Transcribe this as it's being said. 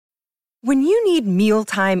When you need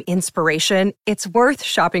mealtime inspiration, it's worth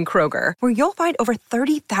shopping Kroger, where you'll find over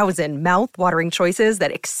 30,000 mouth-watering choices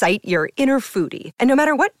that excite your inner foodie. And no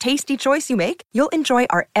matter what tasty choice you make, you'll enjoy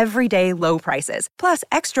our everyday low prices, plus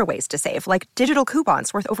extra ways to save, like digital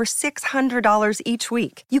coupons worth over $600 each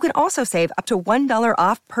week. You can also save up to $1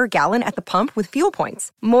 off per gallon at the pump with fuel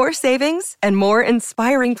points. More savings and more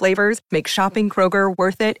inspiring flavors make shopping Kroger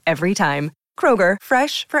worth it every time. Kroger,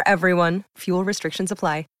 fresh for everyone. Fuel restrictions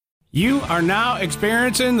apply. You are now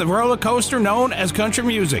experiencing the roller coaster known as country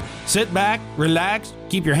music. Sit back, relax,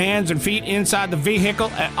 keep your hands and feet inside the vehicle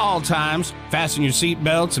at all times, fasten your seat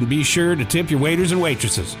belts, and be sure to tip your waiters and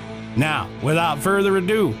waitresses. Now, without further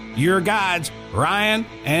ado, your guides, Ryan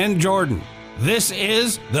and Jordan. This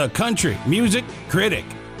is the Country Music Critic.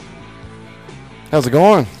 How's it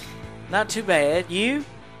going? Not too bad. You?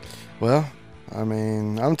 Well, I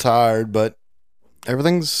mean, I'm tired, but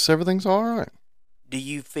everything's all right. Do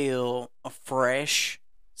you feel fresh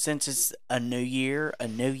since it's a new year, a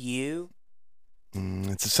new you?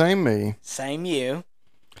 It's the same me. Same you.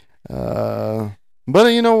 But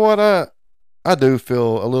you know what? I do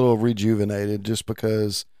feel a little rejuvenated just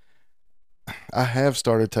because I have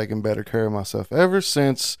started taking better care of myself ever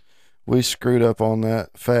since we screwed up on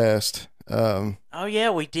that fast. Oh, yeah,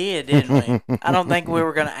 we did, didn't we? I don't think we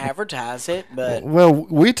were going to advertise it, but... Well,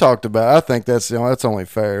 we talked about it. I think that's only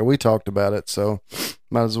fair. We talked about it, so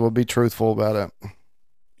might as well be truthful about it.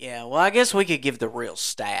 Yeah, well, I guess we could give the real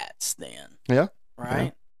stats then. Yeah.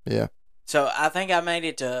 Right? Yeah. So I think I made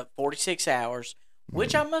it to 46 hours,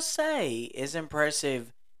 which I must say is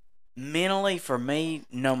impressive mentally for me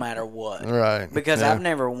no matter what. Right. Because yeah. I've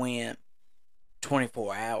never went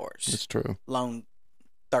 24 hours. That's true. Long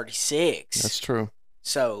 36. That's true.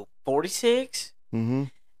 So 46? Mm-hmm.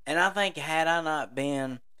 And I think had I not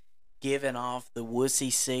been giving off the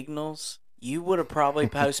wussy signals, you would have probably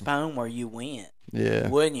postponed where you went. Yeah.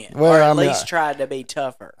 Wouldn't you? Well, or at least tried to be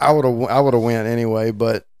tougher. I would have went anyway,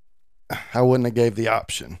 but I wouldn't have gave the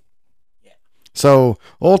option. Yeah. So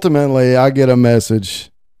ultimately I get a message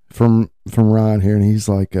from Ryan here, and he's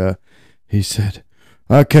like, he said,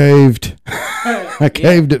 I caved. I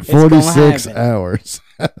caved at 46 hours.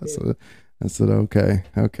 I said, okay.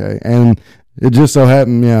 And it just so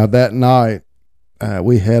happened, that night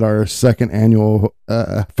we had our second annual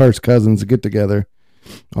First Cousins get together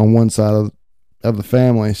on one side of the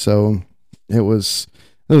family. So there was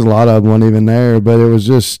a lot of them weren't even there, but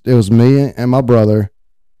it was me and my brother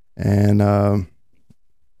and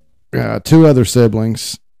two other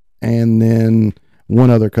siblings and then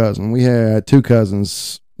one other cousin. We had two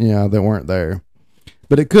cousins, that weren't there.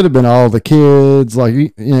 But it could have been all the kids,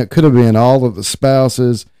 it could have been all of the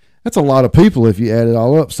spouses. That's a lot of people if you add it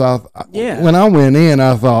all up. So when I went in,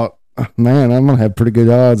 I thought, man, I'm going to have pretty good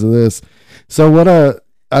odds of this. So what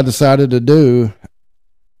I decided to do,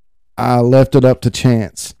 I left it up to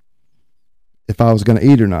chance if I was going to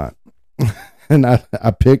eat or not. And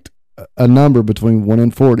I picked a number between 1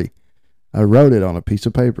 and 40. I wrote it on a piece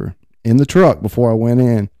of paper in the truck before I went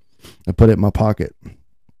in. I put it in my pocket.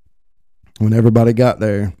 When everybody got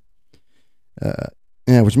there,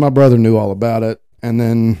 which my brother knew all about it. And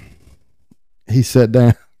then he sat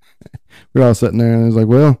down. We're all sitting there and he was like,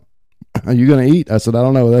 well, are you going to eat? I said, I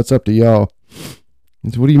don't know. That's up to y'all. He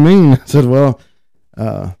said, what do you mean? I said, well,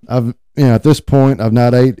 I've, at this point I've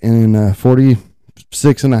not ate in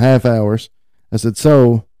 46 and a half hours. I said,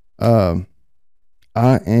 so, I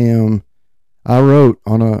wrote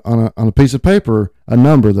on a piece of paper, a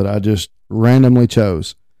number that I just randomly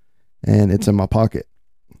chose. And it's in my pocket.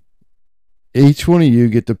 Each one of you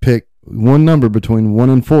get to pick one number between 1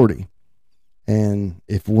 and 40. And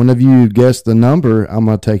if one of you guess the number, I'm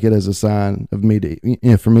going to take it as a sign of me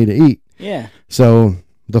to, for me to eat. Yeah. So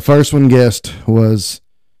the first one guessed was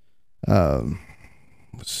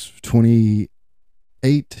 28.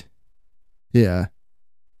 Yeah,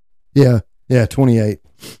 28.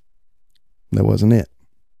 That wasn't it.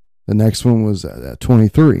 The next one was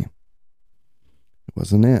 23. It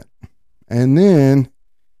wasn't it. And then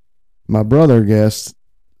my brother guessed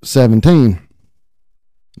 17.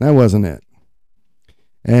 That wasn't it.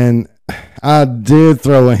 And I did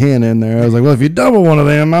throw a hint in there. I was like, well, if you double one of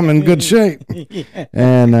them, I'm in good shape. Yeah.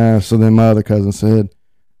 And so then my other cousin said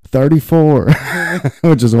 34,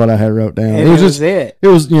 which is what I had wrote down. And it was it. It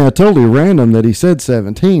was, totally random that he said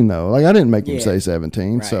 17, though. Like, I didn't make him say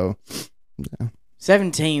 17, right. So. Yeah.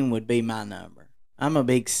 17 would be my number. I'm a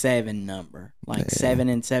big 7 number, like 7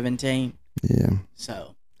 and 17. Yeah.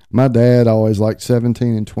 So. My dad always liked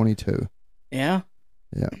 17 and 22. Yeah?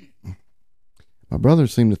 Yeah. My brother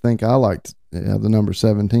seemed to think I liked the number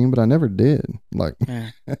 17, but I never did. Like.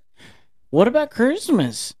 What about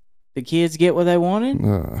Christmas? The kids get what they wanted?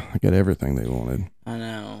 I got everything they wanted. I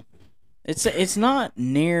know. It's not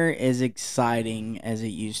near as exciting as it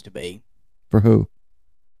used to be. For who?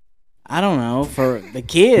 I don't know. For the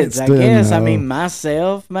kids, I Still guess. no. I mean,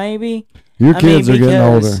 myself, maybe. Your kids are getting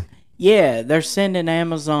older. Yeah, they're sending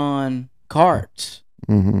Amazon carts.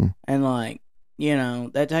 Mm-hmm. And, like, you know,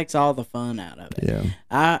 that takes all the fun out of it.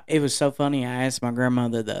 Yeah. It was so funny. I asked my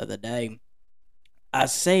grandmother the other day. I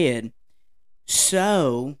said,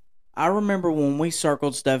 so, I remember when we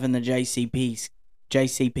circled stuff in the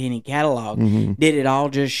JCPenney catalog, did it all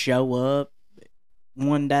just show up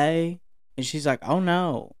one day? And she's like, oh,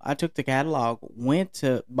 no. I took the catalog, went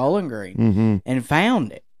to Bowling Green, and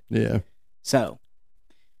found it. Yeah. So,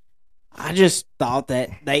 I just thought that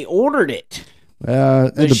they ordered it.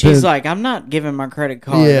 But she's like, I'm not giving my credit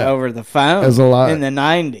card over the phone a lot, in the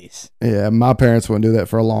 90s. Yeah, my parents wouldn't do that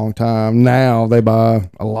for a long time. Now they buy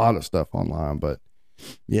a lot of stuff online, but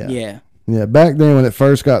yeah. Yeah, back then when it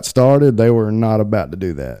first got started, they were not about to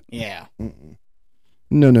do that. Yeah.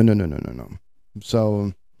 No.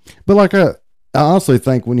 So, but like I honestly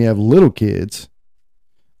think when you have little kids,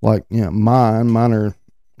 like, you know, mine are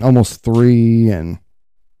almost 3 and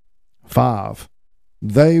 5.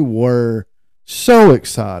 They were so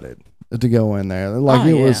excited to go in there. Like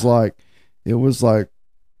it was like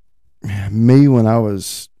me when I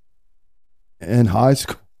was in high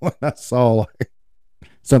school when I saw like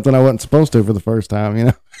something I wasn't supposed to for the first time, you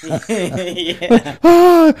know.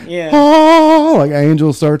 Like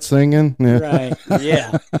angels start singing. Yeah. Right.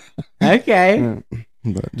 Yeah. Okay.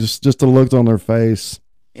 But just the looks on their face.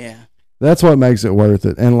 Yeah. That's what makes it worth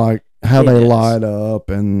it. And like how they light up,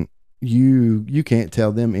 and you can't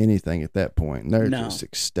tell them anything at that point. They're just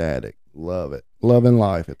ecstatic. Love it. Loving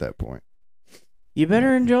life at that point. You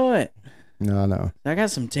better enjoy it. No, I know. I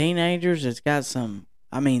got some teenagers. It's got some,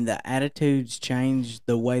 I mean, the attitudes change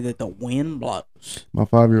the way that the wind blows. My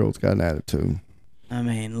 5-year-old's got an attitude. I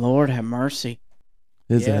mean, Lord have mercy.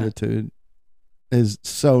 His attitude is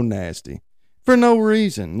so nasty for no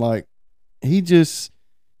reason. Like, he just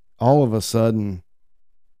all of a sudden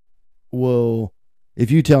will,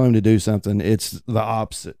 if you tell him to do something, it's the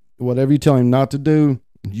opposite. Whatever you tell him not to do,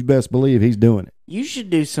 you best believe he's doing it. You should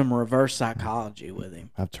do some reverse psychology with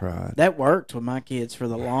him. I've tried. That worked with my kids for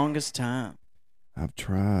the longest time. I've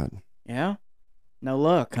tried. Yeah? No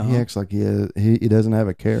luck, huh? He acts like he doesn't have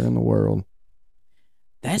a care in the world.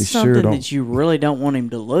 That's something that you really don't want him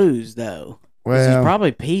to lose, though. Well, it's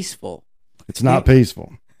probably peaceful. It's not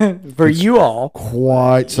peaceful. For you all.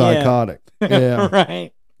 Quite psychotic. Yeah.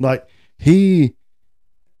 Right. Like, he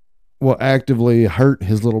will actively hurt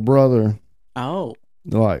his little brother. Oh.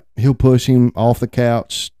 Like, he'll push him off the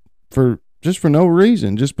couch for no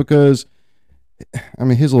reason, just because, I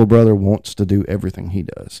mean, his little brother wants to do everything he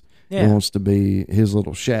does. Yeah. He wants to be his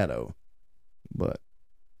little shadow. But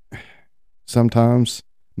sometimes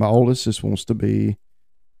my oldest just wants to be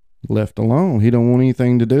left alone. He don't want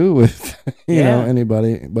anything to do with, you know,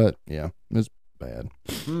 anybody. But yeah, it's bad.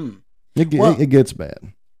 It gets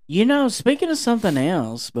bad. You know, speaking of something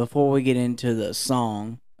else, before we get into the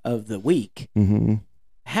song of the week,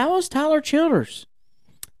 how was Tyler Childers?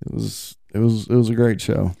 It was a great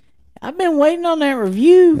show. I've been waiting on that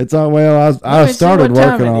review. It's all I started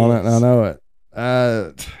working on it, and I know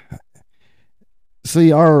it.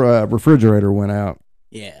 See, our refrigerator went out.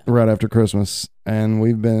 Yeah. Right after Christmas, and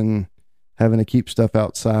we've been having to keep stuff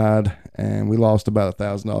outside, and we lost about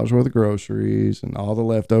 $1,000 worth of groceries and all the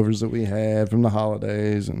leftovers that we had from the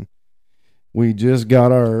holidays, and we just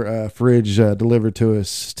got our fridge delivered to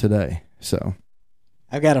us today. So,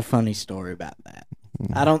 I've got a funny story about that.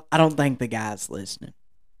 I don't think the guy's listening.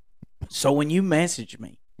 So when you message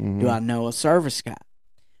me, do I know a service guy?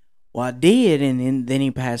 Well, I did, and then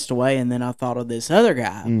he passed away, and then I thought of this other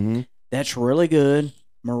guy that's really good,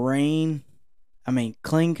 Marine, I mean,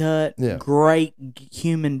 clean cut, great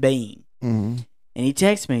human being. And he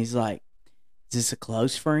texted me, he's like, is this a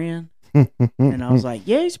close friend? And I was like,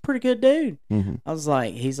 yeah, he's a pretty good dude. I was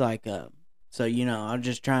like, he's like, so, you know, I'm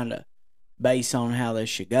just trying to base on how this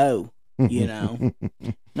should go, you know.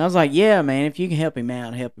 And I was like, yeah, man, if you can help him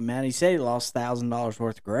out, help him out. He said he lost $1,000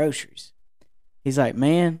 worth of groceries. He's like,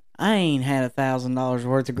 man, I ain't had $1,000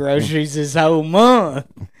 worth of groceries this whole month.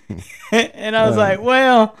 And I was like,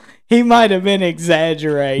 well, he might have been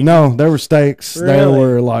exaggerating. No, there were steaks. Really? There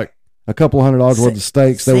were like a couple $100 worth of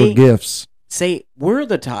steaks. There were gifts. See, we're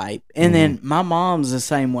the type, and then my mom's the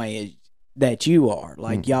same way as that you are.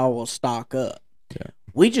 Like, y'all will stock up. Yeah.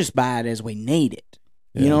 We just buy it as we need it.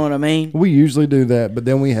 You know what I mean? We usually do that, but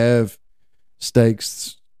then we have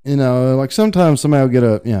steaks. You know, like sometimes somebody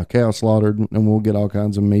will get a cow slaughtered, and we'll get all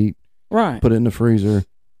kinds of meat. Right. Put it in the freezer.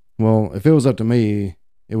 Well, if it was up to me,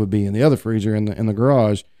 it would be in the other freezer in the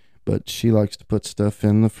garage. But she likes to put stuff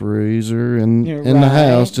in the freezer and in the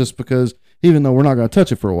house just because, even though we're not going to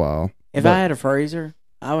touch it for a while. If I had a freezer,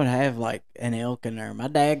 I would have like an elk in there. My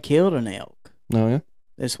dad killed an elk. Oh, yeah?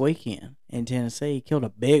 This weekend in Tennessee. He killed a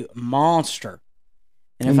big monster.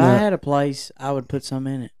 And if I had a place, I would put some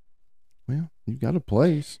in it. Well, you got a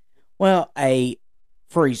place. Well, a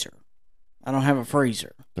freezer. I don't have a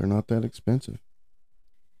freezer. They're not that expensive.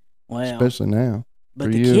 Well, especially now.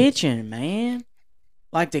 But the kitchen, man.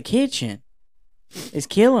 Like the kitchen is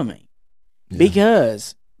killing me. Yeah.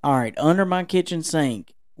 Because, all right, under my kitchen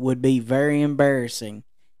sink would be very embarrassing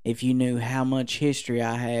if you knew how much history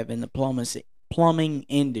I have in the plumbing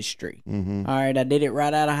industry. Mm-hmm. All right, I did it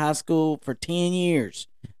right out of high school for 10 years.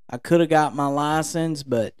 I could have got my license,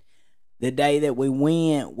 but the day that we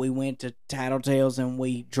went to Tattletales and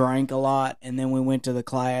we drank a lot, and then we went to the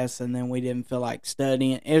class, and then we didn't feel like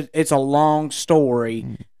studying. It's a long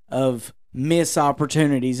story of missed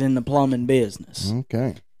opportunities in the plumbing business.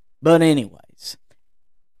 Okay. But anyways,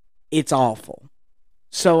 it's awful.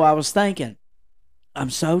 So I was thinking, I'm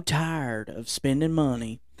so tired of spending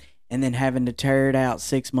money and then having to tear it out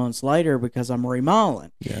 6 months later because I'm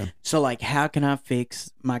remodeling. Yeah. So, like, how can I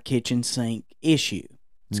fix my kitchen sink issue?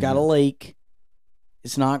 It's got a leak.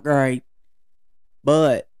 It's not great.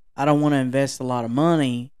 But I don't want to invest a lot of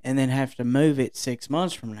money and then have to move it 6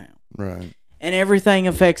 months from now. Right. And everything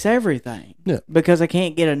affects everything. Yeah. Because I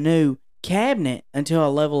can't get a new cabinet until I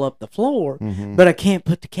level up the floor. Mm-hmm. But I can't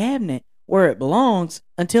put the cabinet where it belongs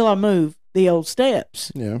until I move the old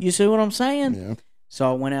steps. Yeah. You see what I'm saying? Yeah. So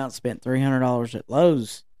I went out and spent $300 at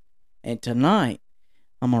Lowe's. And tonight,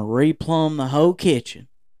 I'm going to replumb the whole kitchen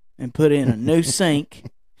and put in a new sink.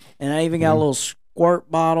 And I even got a little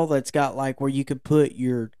squirt bottle that's got like where you could put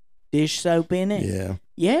your dish soap in it. Yeah.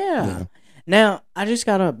 Yeah. Now, I just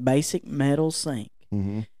got a basic metal sink.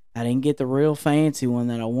 Mm-hmm. I didn't get the real fancy one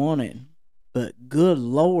that I wanted. But good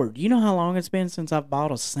Lord, you know how long it's been since I've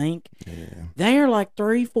bought a sink? Yeah. They are like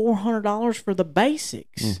 $300-$400 for the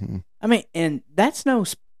basics. Mm-hmm. I mean, and that's no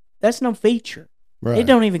feature. Right. It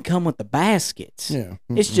don't even come with the baskets. Yeah.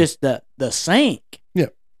 Mm-mm. It's just the sink.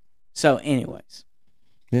 Yep. So, anyways.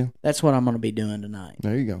 Yeah. That's what I'm going to be doing tonight.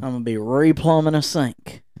 There you go. I'm going to be replumbing a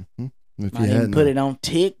sink. Mm-hmm. If I even put it on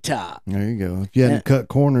TikTok. There you go. If you hadn't cut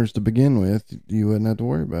corners to begin with, you wouldn't have to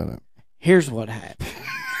worry about it. Here's what happened.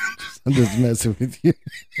 I'm just messing with you.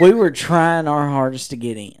 We were trying our hardest to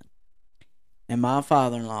get in. And my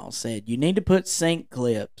father-in-law said, you need to put sink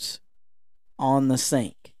clips on the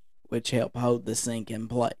sink, which help hold the sink in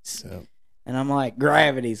place. Yep. And I'm like,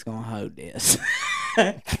 gravity's going to hold this.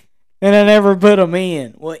 And I never put them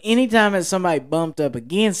in. Well, anytime that somebody bumped up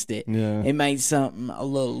against it, it made something a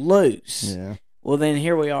little loose. Yeah. Well, then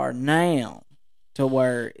here we are now to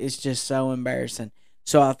where it's just so embarrassing.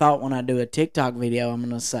 So I thought when I do a TikTok video, I'm going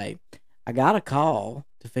to say, I got a call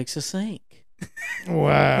to fix a sink.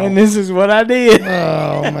 Wow. And this is what I did.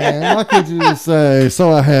 Oh, man. Why could you just say,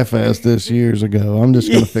 so I half-assed this years ago. I'm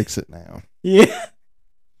just going to fix it now. Yeah.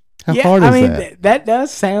 How hard is that? That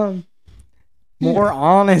does sound more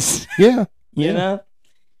honest. Yeah. You know?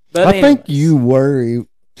 But I think you worry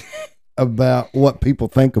about what people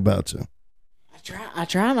think about you. I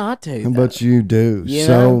try not to. But you do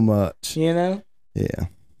so much. You know? Yeah.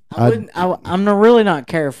 I'm really not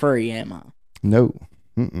carefree, am I? No.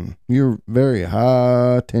 Mm-mm. You're very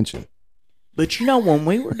high tension. But you know, when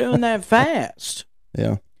we were doing that fast,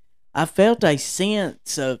 yeah, I felt a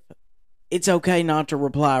sense of it's okay not to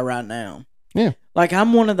reply right now. Yeah. Like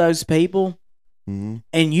I'm one of those people, mm-hmm.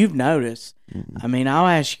 and you've noticed. Mm-hmm. I mean, I'll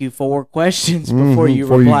ask you 4 questions mm-hmm. before you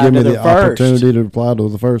reply give to me the the first. Opportunity to reply to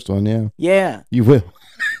the first one. Yeah. Yeah. You will.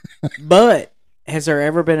 But has there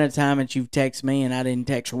ever been a time that you've texted me and I didn't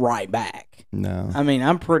text right back? No. I mean,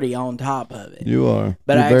 I'm pretty on top of it. You are.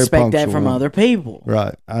 But You're I very expect punctual. that from other people.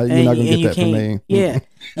 Right. You're not going to get that from me. Yeah.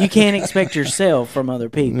 You can't expect yourself from other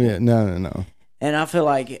people. Yeah. No. And I feel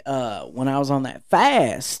like when I was on that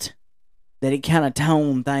fast, that it kind of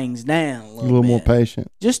toned things down a little bit. More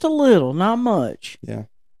patient. Just a little, not much. Yeah.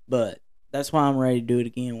 But that's why I'm ready to do it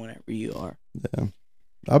again whenever you are. Yeah.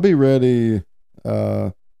 I'll be ready.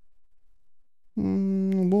 We'll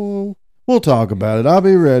talk about it. I'll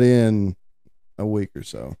be ready in a week or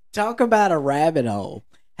so. Talk about a rabbit hole.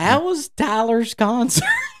 How was Tyler's concert?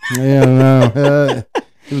 Yeah, no.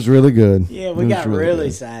 It was really good. Yeah, we got really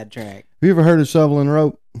sidetracked. Have you ever heard of shoveling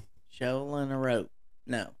rope? Shoveling a rope.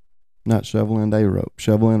 No. Not shoveling a rope.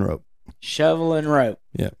 Shoveling rope. Shoveling rope.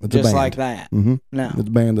 Yeah, it's just a band. like that. Mm-hmm. No. It's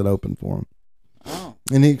a band that opened for him. Oh.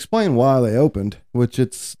 And he explained why they opened, which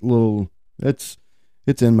it's in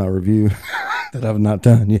my review. that I've not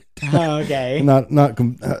done yet. Okay. I've not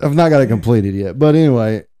got it completed yet. But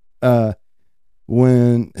anyway,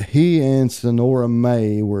 when he and Sonora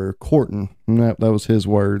May were courting, that was his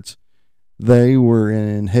words, they were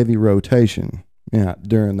in heavy rotation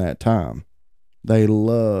during that time. They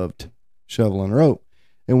loved Shovel and Rope.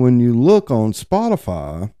 And when you look on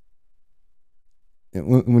Spotify,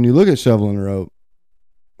 when you look at Shovel and Rope,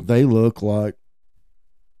 they look like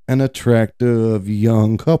an attractive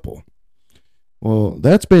young couple. Well,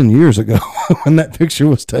 that's been years ago when that picture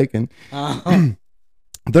was taken.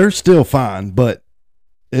 They're still fine, but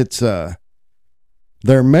it's they're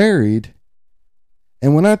married.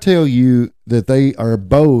 And when I tell you that they are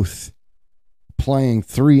both playing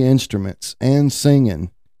 3 instruments and singing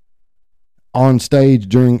on stage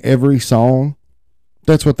during every song,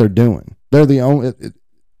 that's what they're doing. They're the only,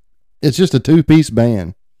 it's just a 2-piece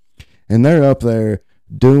band, and they're up there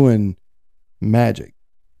doing magic.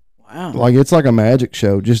 Wow. Like, it's like a magic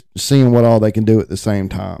show, just seeing what all they can do at the same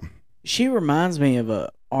time. She reminds me of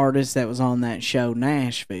a artist that was on that show,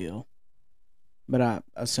 Nashville, but I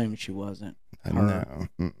assume she wasn't. No.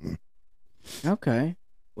 Okay.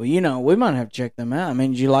 Well, we might have to check them out. I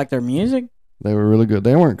mean, did you like their music? They were really good.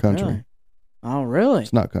 They weren't country. Really? Oh, really?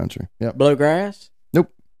 It's not country. Yep. Bluegrass?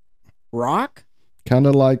 Nope. Rock? Kind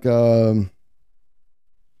of like indie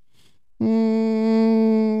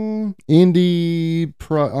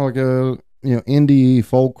indie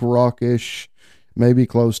folk rockish, maybe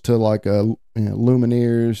close to like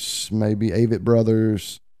Lumineers, maybe Avett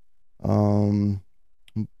Brothers,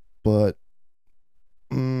 but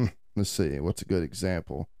let's see, what's a good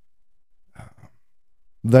example?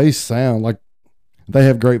 They sound like they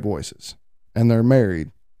have great voices, and they're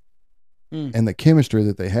married, and the chemistry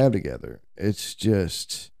that they have together,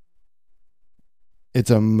 it's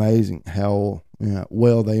amazing how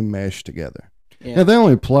well they mesh together. Yeah. Now, they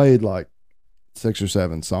only played like 6 or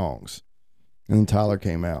 7 songs, and then Tyler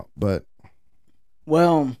came out. But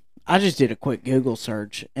I just did a quick Google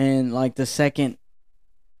search, and like the second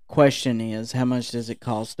question is, how much does it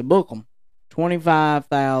cost to book them?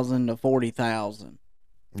 $25,000 to $40,000.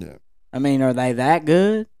 Yeah. I mean, are they that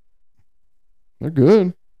good? They're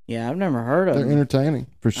good. Yeah, I've never heard of them. They're entertaining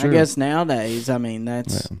for sure. I guess nowadays, I mean,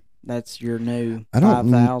 that's your new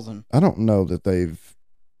 5,000. I don't know that they've.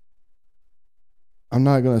 I'm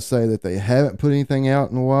not going to say that they haven't put anything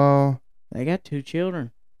out in a while. They got 2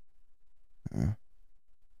 children.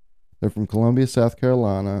 They're from Columbia, South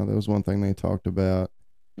Carolina. That was one thing they talked about.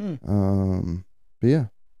 But yeah,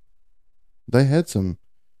 they had some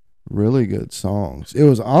really good songs. It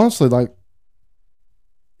was honestly like,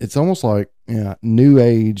 it's almost like new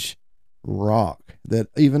age rock that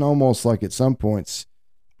even almost like at some points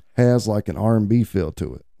has like an R&B feel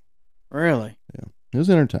to it. Really? Yeah, it was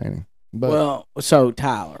entertaining. But so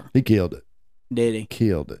Tyler, he killed it. Did he?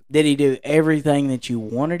 Killed it. Did he do everything that you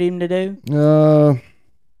wanted him to do?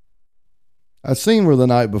 I seen where the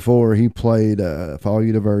night before he played Follow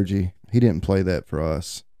You to Virgie. He didn't play that for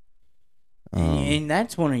us. And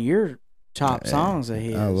that's one of your top songs of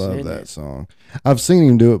his. I love that song. I've seen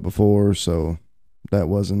him do it before, so that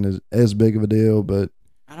wasn't as big of a deal, but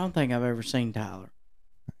I don't think I've ever seen Tyler.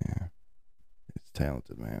 Yeah. He's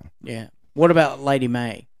talented, man. Yeah. What about Lady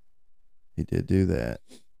May? He did do that.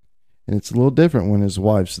 And it's a little different when his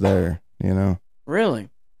wife's there, Really?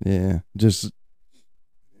 Yeah. Just,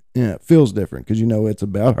 it feels different because, it's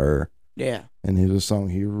about her. Yeah. And it was a song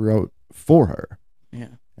he wrote for her.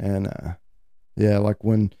 Yeah. And, like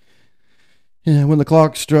when the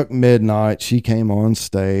clock struck midnight, she came on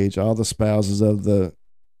stage. All the spouses of the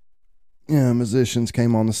musicians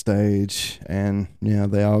came on the stage, and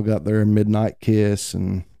they all got their midnight kiss,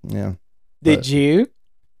 and Did you?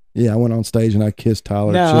 Yeah, I went on stage and I kissed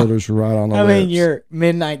Tyler Childers right on the lips. I mean, your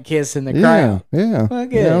midnight kiss in the crowd. Yeah. Well,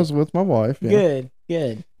 good. Yeah, I was with my wife. Yeah.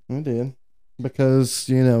 Good. I did. Because,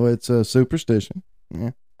 it's a superstition.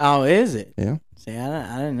 Yeah. Oh, is it? Yeah. See,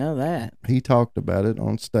 I didn't know that. He talked about it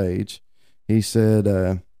on stage. He said,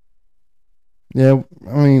 I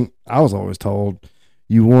mean, I was always told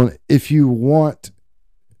if you want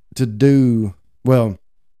to do,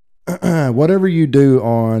 whatever you do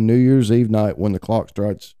on New Year's Eve night when the clock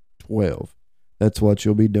strikes 12, that's what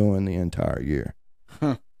you'll be doing the entire year.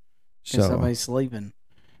 Huh. So somebody's sleeping.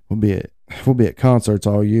 We'll be at concerts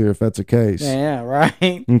all year if that's the case. Yeah,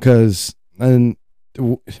 right. Because,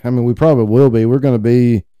 we probably will be. We're going to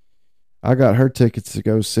be, I got her tickets to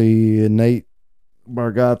go see Nate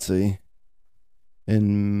Bargatze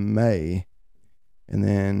in May. And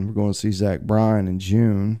then we're going to see Zach Bryan in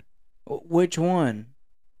June. Which one?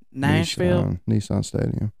 Nashville? Nissan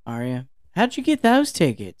Stadium. Are you? How'd you get those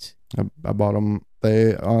tickets? I bought them.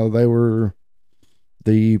 They were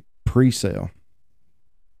The pre-sale.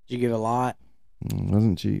 Did you give a lot?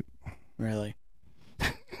 Wasn't cheap. Really?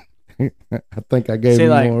 I think I gave See,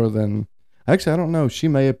 like- more than. Actually, I don't know. She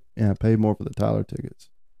may have paid more for the Tyler tickets.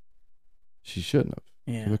 She shouldn't have.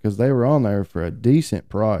 Yeah. Because they were on there for a decent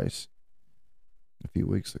price a few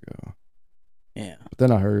weeks ago. Yeah. But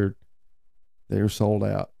then I heard they were sold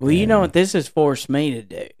out. Well, you know And- what this has forced me to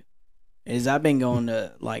do is I've been going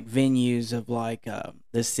to like venues of like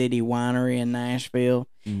the City Winery in Nashville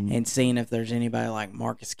Mhm. and seeing if there's anybody like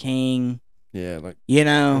Marcus King, Yeah, like you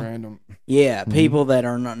know, random. yeah, Mhm. people that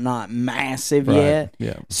are not massive Right. yet.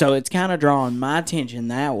 Yeah. So it's kind of drawing my attention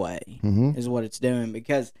that way Mm-hmm. is what it's doing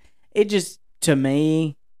because it just to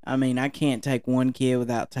me, I mean, I can't take one kid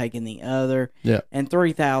without taking the other. Yeah. And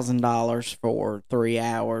 $3,000 for 3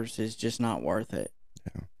 hours is just not worth it.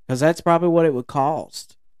 Yeah. Because that's probably what it would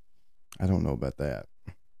cost I don't know about that.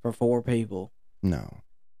 for 4 people. No.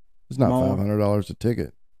 It's not More. $500 a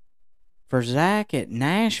ticket. For Zach at It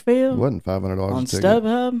Nashville wasn't $500 on a ticket.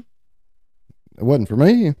 StubHub? It wasn't for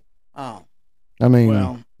me. Oh. I mean,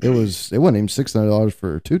 Well. it wasn't even $600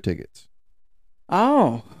 for 2 tickets.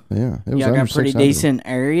 Oh. Yeah, it was Y'all under got a pretty 600. decent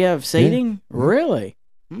area of seating? Yeah. Really?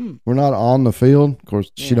 Hmm. We're not on the field. Of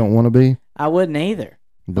course, she Yeah. don't want to be. I wouldn't either.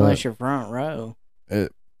 But Unless you're front row.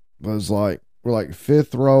 it was like we're like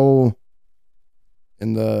 5th row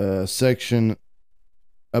in the section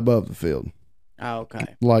above the field, Oh,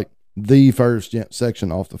 okay. like the first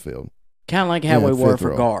section off the field. Kind of like how Yeah, we were 5th for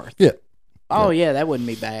row. Garth. Yeah. Oh, yeah, that wouldn't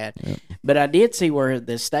be bad. Yeah. But I did see where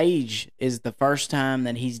the stage is the first time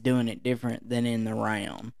that he's doing it different than in the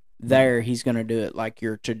round. There, he's going to do it like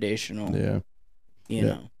your traditional, Yeah, you Yeah.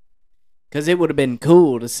 know. Because it would have been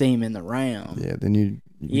cool to see him in the round. yeah. Then you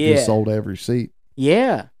Yeah. just sold every seat.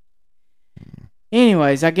 Yeah.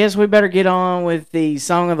 Anyways, I guess we better get on with the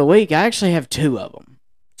song of the week. I actually have 2 of them.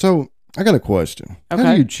 So I got a question. How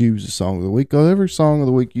Okay. do you choose the song of the week? Because every song of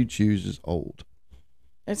the week you choose is old.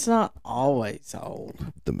 It's not always old.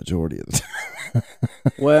 The majority of the time.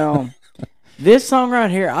 Well, this song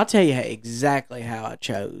right here, I'll tell you exactly how I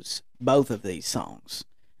chose both of these songs.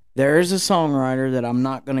 There is a songwriter that I'm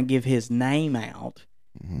not going to give his name out,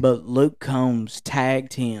 but Luke Combs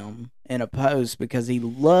tagged him in a post because he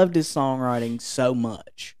loved his songwriting so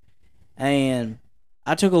much. And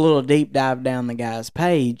I took a little deep dive down the guy's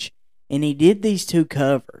page, and he did these 2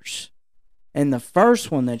 covers. And the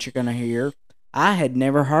first one that you're going to hear, I had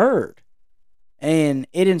never heard. And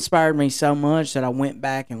it inspired me so much that I went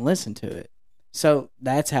back and listened to it. So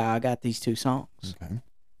that's how I got these 2 songs. Okay.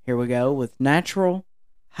 Here we go with Natural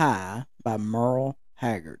High by Merle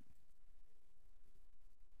Haggard.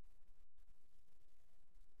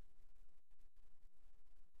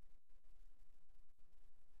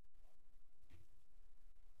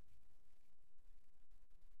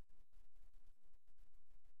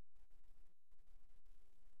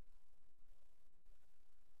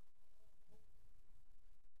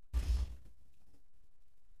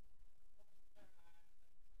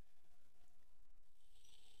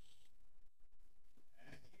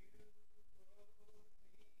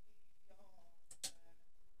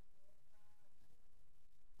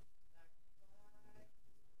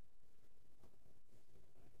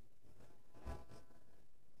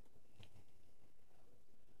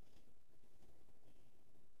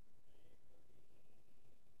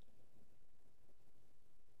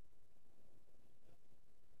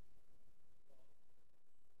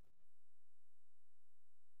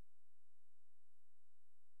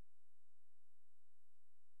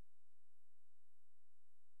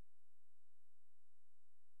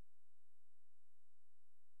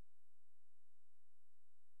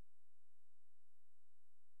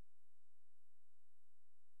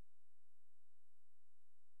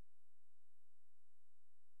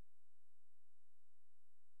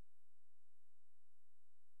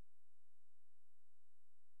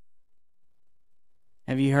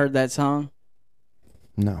 Have you heard that song?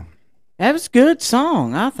 No. That was a good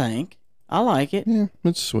song, I think. I like it. Yeah,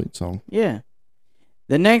 it's a sweet song. Yeah.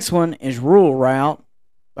 The next one is Rural Route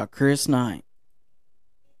by Chris Knight.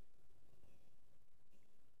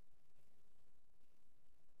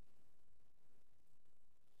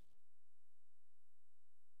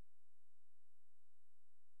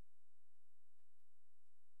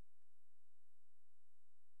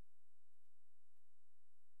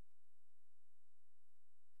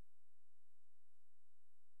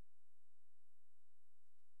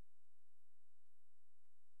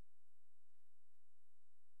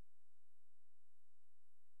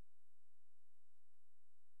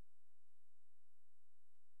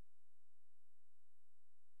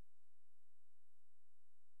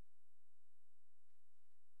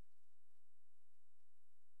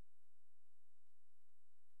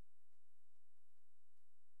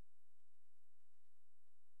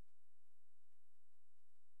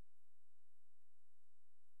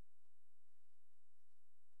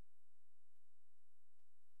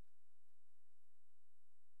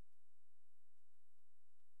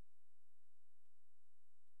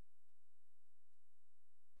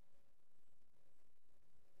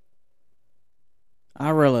 I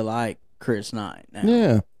really like Chris Knight now.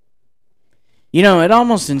 Yeah. You know, it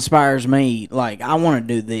almost inspires me. Like, I want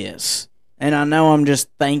to do this. And I know I'm just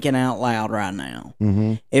thinking out loud right now.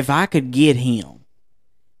 Mm-hmm. If I could get him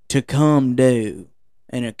to come do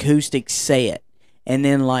an acoustic set, and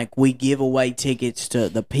then, like, we give away tickets to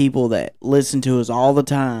the people that listen to us all the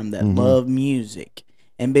time, that love music,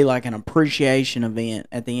 and be like an appreciation event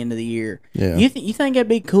at the end of the year. Yeah. You think that'd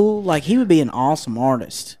be cool? Like, he would be an awesome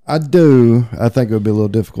artist. I do. I think it would be a little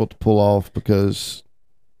difficult to pull off because...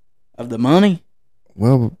 Of the money?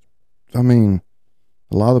 Well, I mean...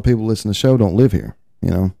 A lot of the people listening to the show don't live here, you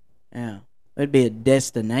know? Yeah. It'd be a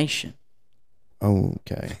destination.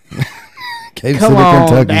 Okay. Cave Come City, on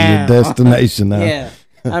Kentucky down. is a destination now. Yeah.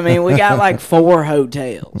 I mean, we got like 4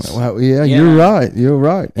 hotels. Well, yeah, you're right. You're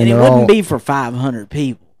right. And it they're wouldn't all- be for 500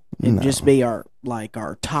 people. It'd No. just be our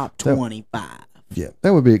top 25. Yeah,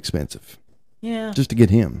 that would be expensive Yeah. just to get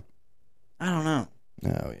him. I don't know.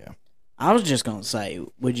 Oh, yeah. I was just going to say,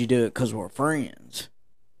 would you do it because we're friends?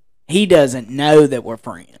 He doesn't know that we're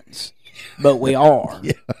friends, but we are.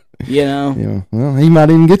 Yeah. You know? Yeah. Well, he might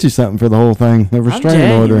even get you something for the whole thing. A I'm restraining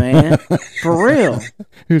telling order. you, man. For real.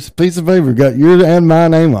 Here's a piece of paper. Got your and my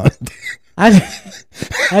name on it. I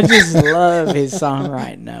just love his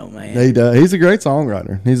songwriting, though, man. He does. He's a great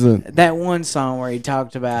songwriter. He's a... That one song where he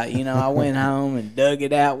talked about, you know, I went home and dug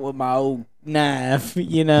it out with my old knife,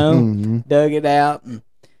 you know, dug it out. And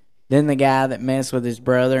then the guy that messed with his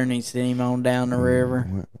brother and he sent him on down the river.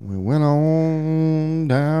 We went on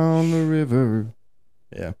down the river.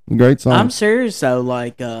 Yeah. Great song. I'm serious, though.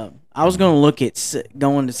 Like, I was going to look at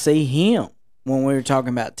going to see him when we were talking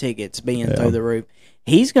about tickets being through the roof.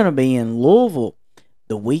 He's going to be in Louisville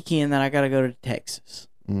the weekend that I got to go to Texas.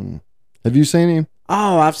 Have you seen him?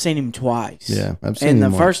 Oh, I've seen him twice. Yeah, I've seen and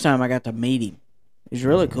him the first time I got to meet him. It was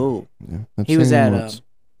really cool. Yeah, I've He was seen him at once.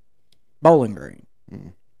 Bowling Green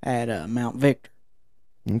at Mount Victor.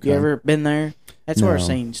 Okay. You ever been there? That's where I No.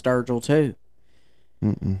 seen Sturgill, too.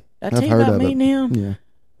 Mm-mm. Did I I've tell you heard about of it. meeting him? Yeah.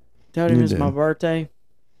 Told him You it was did. my birthday.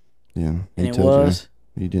 Yeah. And He it told was.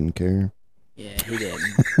 You didn't care. Yeah, he didn't.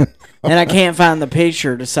 And I can't find the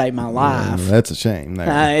picture to save my Yeah, life. that's a shame.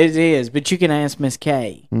 There. It is, but you can ask Miss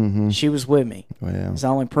Kay. Mm-hmm. She was with me. Well, It's the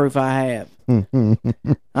only proof I have. I All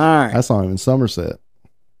right. saw him in Somerset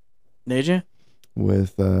Did you?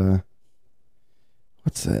 with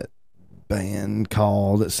what's that band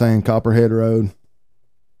called that sang Copperhead Road?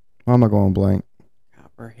 Why am I going blank?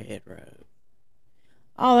 Copperhead Road.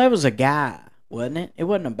 Oh, that was a guy, wasn't it? It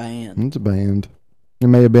wasn't a band. It's a band. It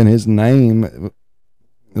may have been his name.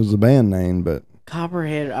 It was a band name, but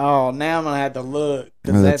Copperhead. Oh, now I'm gonna have to look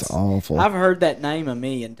because that's awful. I've heard that name a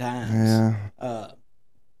million times. Yeah.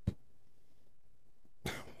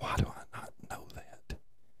 Why do I not know that?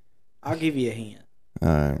 I'll give you a hint. All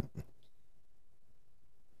right.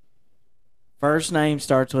 First name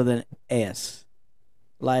starts with an S.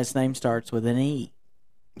 Last name starts with an E.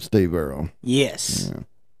 Steve Earle. Yes. Yeah.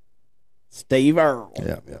 Steve Earle.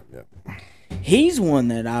 Yeah. He's one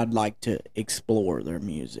that I'd like to explore their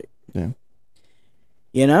music. Yeah.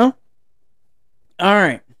 You know? All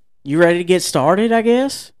right. You ready to get started, I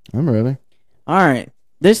guess? I'm ready. All right.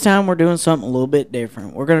 This time we're doing something a little bit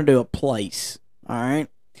different. We're going to do a place. All right?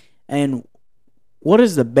 And what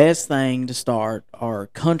is the best thing to start our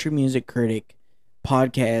country music critic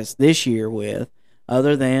podcast this year with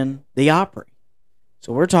other than the Opry?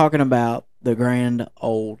 So we're talking about the Grand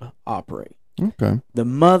Ole Opry, Okay. the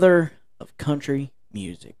mother of country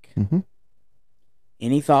music. Mm-hmm.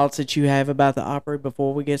 Any thoughts that you have about the Opry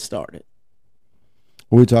before we get started?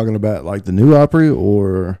 Are we talking about like the new Opry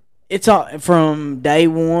or It's all from day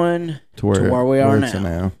one to where we are it's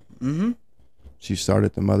now. Mm-hmm. She started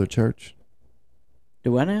at the Mother Church.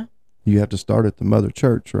 Do I now? You have to start at the Mother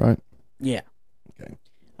Church, right? Yeah. Okay.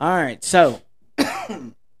 All right. So,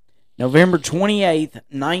 November 28th,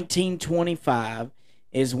 1925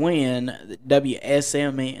 is when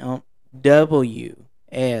WSM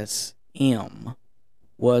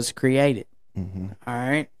was created. Mm-hmm. All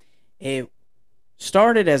right. It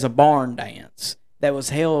started as a barn dance that was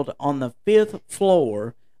held on the 5th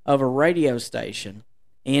floor of a radio station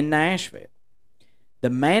in Nashville. The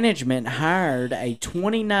management hired a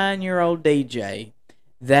 29-year-old DJ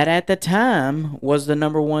that at the time was the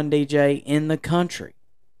number one DJ in the country.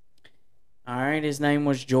 All right, his name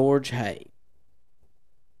was George Hay.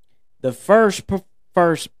 The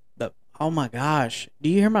oh my gosh, do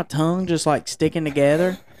you hear my tongue just like sticking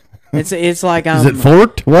together? It's like I'm. Is it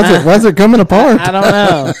forked? Why's it coming apart? I don't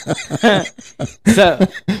know. So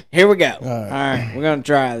here we go. All right, we're gonna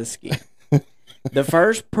try this again. The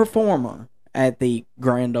first performer at the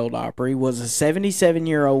Grand Ole Opry was a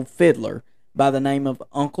 77-year-old fiddler by the name of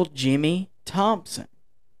Uncle Jimmy Thompson.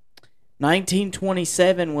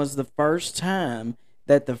 1927 was the first time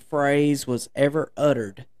that the phrase was ever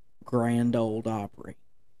uttered, Grand Ole Opry.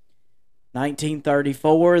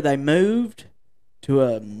 1934, they moved to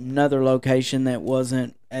another location that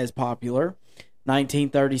wasn't as popular.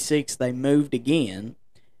 1936, they moved again.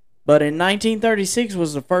 But in 1936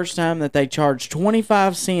 was the first time that they charged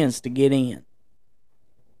 25 cents to get in.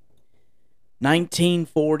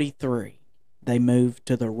 1943, they moved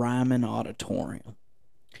to the Ryman Auditorium.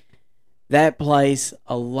 That place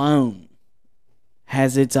alone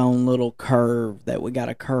has its own little curve that we got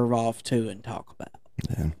to curve off to and talk about.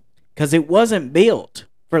 Yeah. Because it wasn't built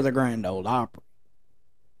for the Grand Ole Opry.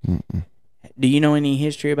 Mm-mm. Do you know any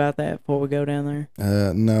history about that before we go down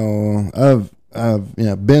there? No, I've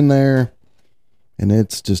been there, and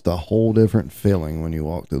it's just a whole different feeling when you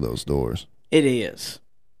walk through those doors. It is.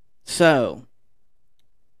 So,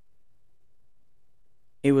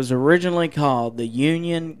 it was originally called the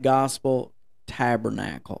Union Gospel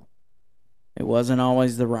Tabernacle. It wasn't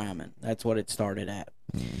always the Ryman. That's what it started at.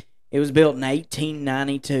 Mm. It was built in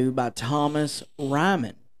 1892 by Thomas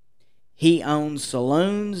Ryman. He owned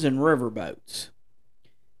saloons and riverboats.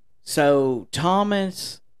 So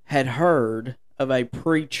Thomas had heard of a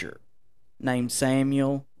preacher named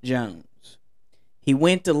Samuel Jones. He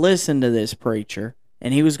went to listen to this preacher,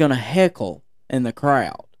 and he was going to heckle in the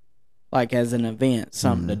crowd, like as an event,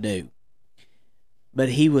 something to do. But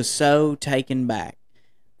he was so taken back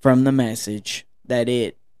from the message that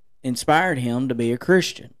it inspired him to be a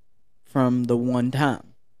Christian from the one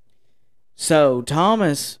time. So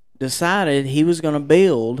Thomas decided he was going to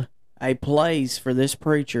build a place for this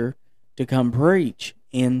preacher to come preach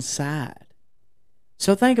inside.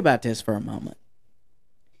 So think about this for a moment.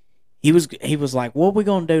 He was like, what are we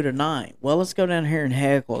going to do tonight? Well, let's go down here and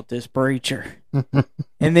heckle at this preacher.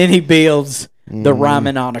 And then he builds the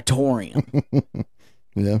Ryman Auditorium.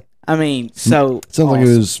 Yeah. I mean, so sounds like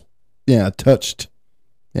it was touched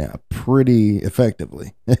pretty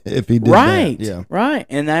effectively if he did right, that. Yeah. Right.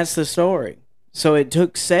 And that's the story. So it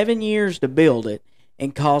took 7 years to build it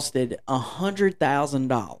and costed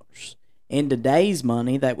 $100,000. In today's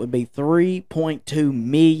money, that would be $3.2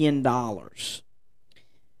 million.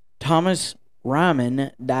 Thomas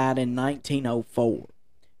Ryman died in 1904.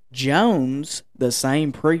 Jones, the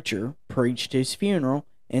same preacher, preached his funeral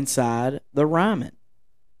inside the Ryman.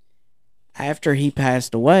 After he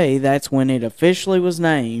passed away, that's when it officially was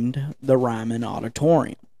named the Ryman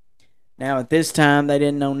Auditorium. Now, at this time, they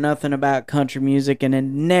didn't know nothing about country music and had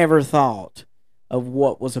never thought of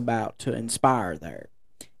what was about to inspire there.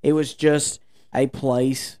 It was just a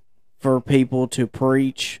place for people to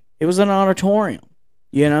preach. It was an auditorium.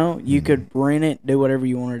 You know, you could rent it, do whatever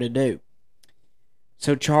you wanted to do.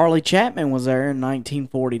 So Charlie Chapman was there in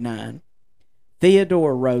 1949,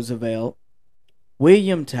 Theodore Roosevelt,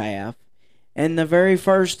 William Taft, and the very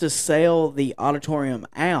first to sell the auditorium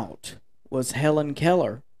out was Helen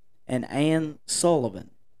Keller and Ann Sullivan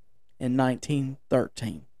in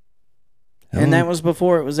 1913. And that was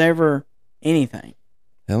before it was ever anything.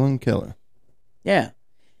 Helen Keller. Yeah.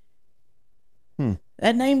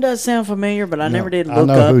 That name does sound familiar, but I never did I look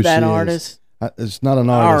know up who that she artist. is. It's not an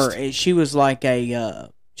artist. Or she was like hang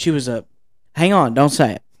on, don't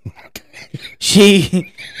say it.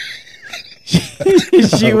 She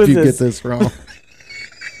was you get this wrong.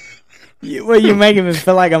 Well, you're making me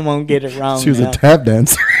feel like I'm going to get it wrong. She was now. a tap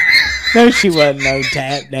dancer. No, she wasn't no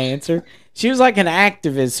tap dancer. She was like an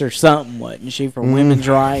activist or something, wasn't she, for women's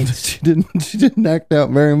rights? She didn't act out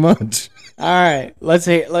very much. All right, let's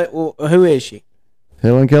hear. Who is she?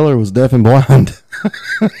 Helen Keller was deaf and blind.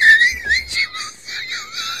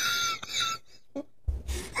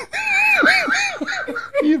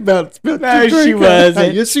 You about to spill No, your drink she out.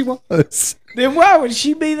 wasn't. Yes, she was. Then why would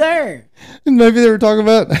she be there? And maybe they were talking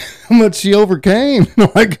about how much she overcame.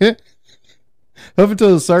 Like, up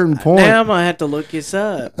until a certain point. Now I'm going to have to look this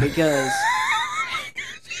up because...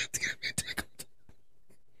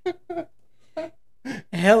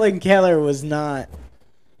 Helen Keller was not...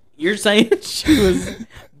 You're saying she was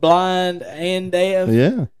blind and deaf?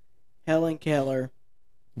 Yeah. Helen Keller.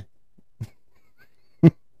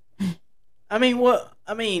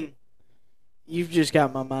 You've just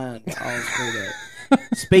got my mind all screwed up.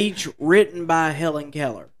 Speech written by Helen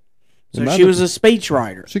Keller. So she was a speech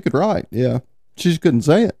writer. She could write, yeah. She just couldn't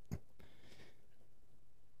say it.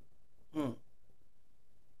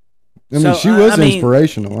 I mean, she was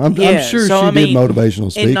inspirational. I'm sure she did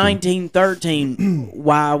motivational speaking. In 1913,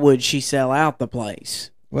 why would she sell out the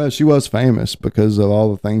place? Well, she was famous because of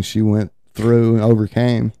all the things she went through and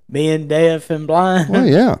overcame. Being deaf and blind. Well,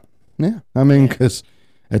 yeah. Yeah. I mean, because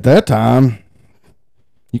at that time,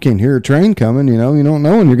 you can't hear a train coming. You know, you don't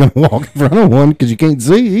know when you're going to walk in front of one because you can't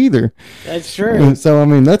see either. That's true. And so I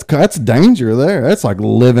mean, that's danger there. That's like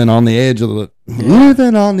living on the edge of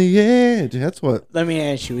living on the edge. That's what. Let me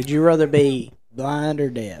ask you: would you rather be blind or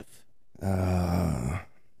deaf?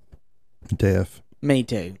 Deaf. Me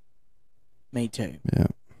too. Me too. Yeah.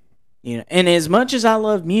 You know, and as much as I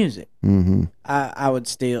love music, Mm-hmm. I would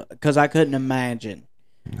still, because I couldn't imagine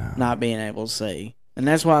not being able to see, and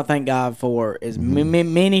that's what I thank God for as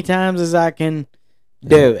many times as I can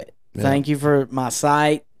do it. Yeah. Thank you for my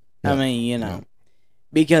sight. Yeah. I mean, you know,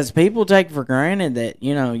 because people take for granted that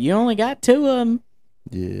you only got two of them.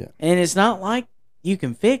 Yeah. And it's not like you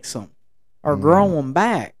can fix them or grow them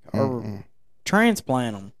back or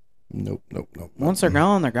transplant them. Nope. Once they're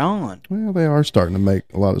gone, they're gone. Well, they are starting to make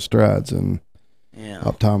a lot of strides in Yeah.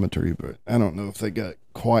 optometry, but I don't know if they got it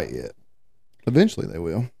quite yet. Eventually they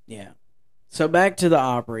will. Yeah. So back to the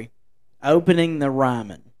Opry. Opening the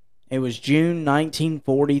Ryman. It was June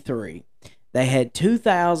 1943. They had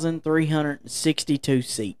 2,362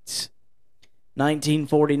 seats.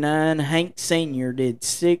 1949, Hank Sr. did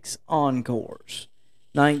 6 encores.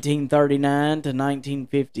 1939 to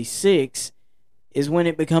 1956 is when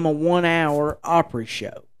it became a 1-hour Opry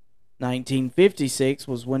show. 1956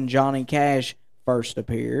 was when Johnny Cash first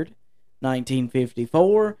appeared.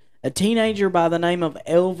 1954, a teenager by the name of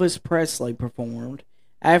Elvis Presley performed.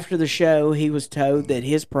 After the show, he was told that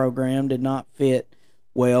his program did not fit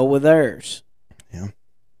well with theirs. Yeah.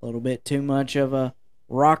 A little bit too much of a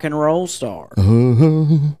rock and roll star.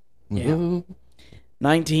 Yeah.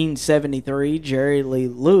 1973, Jerry Lee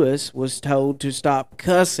Lewis was told to stop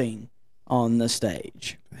cussing on the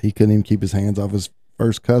stage. He couldn't even keep his hands off his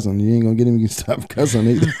first cousin. You ain't gonna get him to stop cussing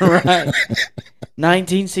either. Right.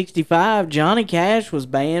 1965, Johnny Cash was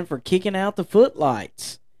banned for kicking out the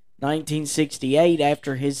footlights. 1968,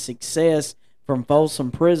 after his success from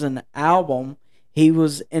Folsom Prison album, he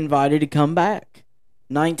was invited to come back.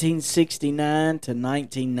 1969 to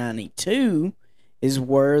 1992 is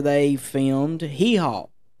where they filmed Hee Haw,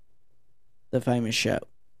 the famous show,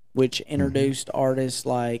 which introduced artists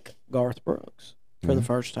like Garth Brooks for the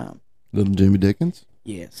first time. Little Jimmy Dickens.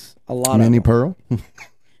 Yes, a lot Minnie of them. Pearl.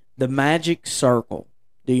 The Magic Circle.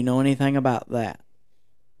 Do you know anything about that?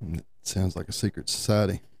 Sounds like a secret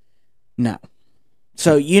society. No.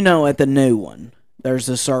 So, at the new one, there's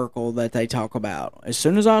a circle that they talk about. As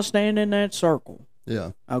soon as I stand in that circle.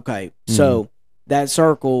 Yeah. Okay. So, that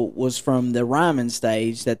circle was from the Ryman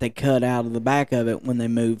stage that they cut out of the back of it when they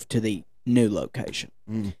moved to the new location.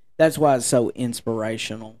 That's why it's so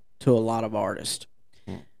inspirational to a lot of artists.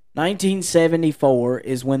 1974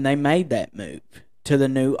 is when they made that move to the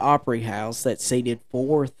new Opry House that seated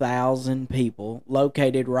 4,000 people,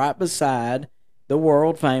 located right beside the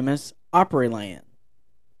world-famous Opryland,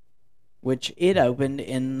 which it opened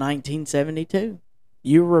in 1972.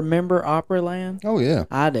 You remember Opryland? Oh, yeah.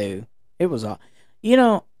 I do. It was I'd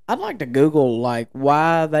like to Google,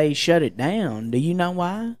 why they shut it down. Do you know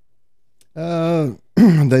why?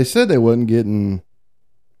 They said they wasn't getting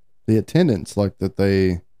the attendance like that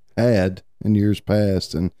they had in years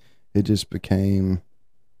past, and it just became,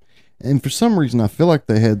 and for some reason I feel like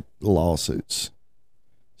they had lawsuits.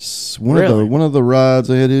 One of the rides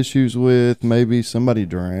they had issues with, maybe somebody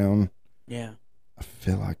drowned. Yeah. I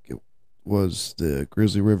feel like it was the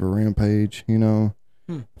Grizzly River Rampage, I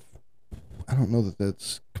don't know that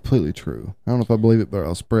that's completely true. I don't know if I believe it, but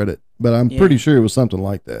I'll spread it. But I'm pretty sure it was something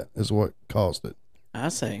like that is what caused it. I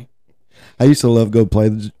see. I used to love go play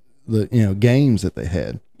the games that they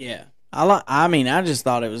had. Yeah. I just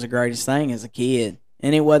thought it was the greatest thing as a kid.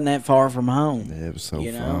 And it wasn't that far from home. Yeah, it was so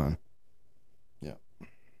fun. Yeah.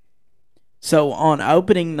 So on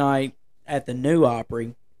opening night at the new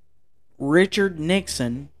Opry, Richard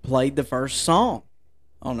Nixon played the first song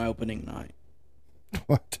on opening night.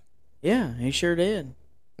 What? Yeah, he sure did.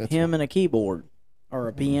 Him and a keyboard or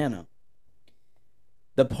a piano.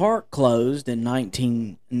 The park closed in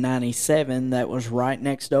 1997. That was right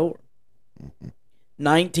next door.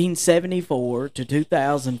 1974 to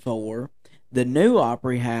 2004, the new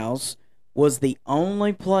Opry House was the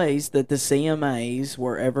only place that the CMAs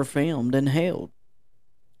were ever filmed and held.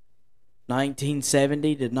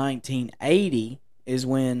 1970 to 1980 is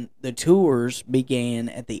when the tours began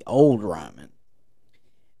at the old Ryman.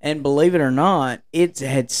 And believe it or not, it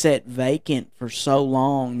had sat vacant for so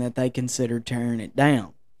long that they considered tearing it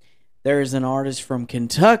down. There is an artist from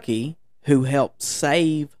Kentucky who helped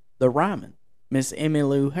save the Ryman, Miss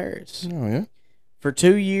Emmylou Harris. Oh, yeah? For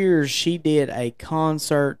 2 years, she did a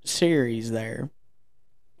concert series there,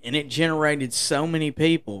 and it generated so many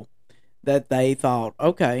people that they thought,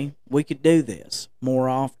 okay, we could do this more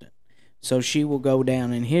often. So she will go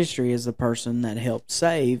down in history as the person that helped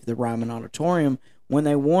save the Ryman Auditorium when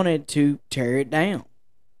they wanted to tear it down.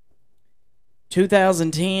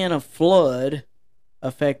 2010, a flood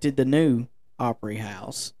affected the new Opry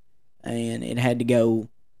House, and it had to go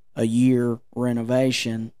a year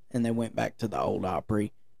renovation, and they went back to the old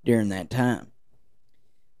Opry during that time.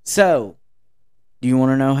 So, do you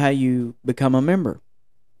want to know how you become a member?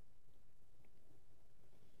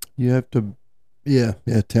 You have to, yeah,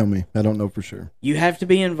 tell me. I don't know for sure. You have to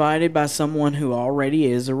be invited by someone who already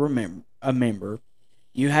is a member.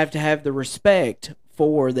 You have to have the respect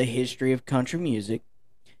for the history of country music.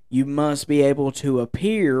 You must be able to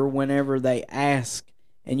appear whenever they ask,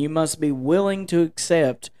 and you must be willing to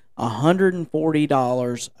accept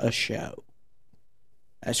 $140 a show.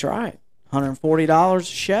 That's right, $140 a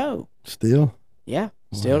show. Still? Yeah,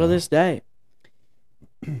 still to this day.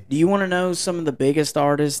 Do you want to know some of the biggest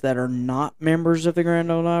artists that are not members of the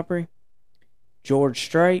Grand Ole Opry? George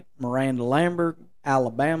Strait, Miranda Lambert,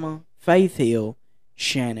 Alabama, Faith Hill,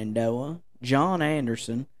 Shenandoah, John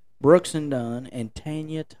Anderson, Brooks and Dunn, and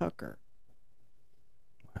Tanya Tucker.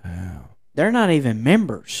 Wow. They're not even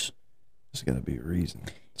members. There's got to be a reason.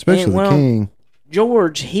 Especially And, the King.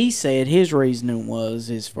 George, he said his reasoning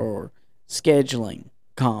is for scheduling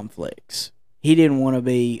conflicts. He didn't want to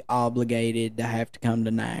be obligated to have to come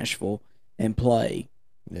to Nashville and play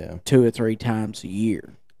 2 or 3 times a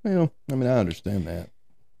year. Well, I mean, I understand that.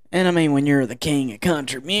 And I mean, when you're the king of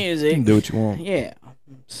country music, You can do what you want. Yeah.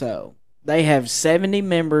 So they have 70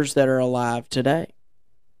 members that are alive today.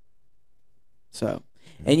 So,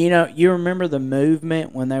 and you remember the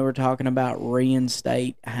movement when they were talking about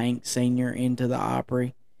reinstate Hank Sr. into the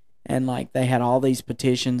Opry? And like they had all these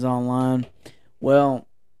petitions online. Well,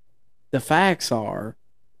 the facts are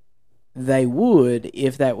they would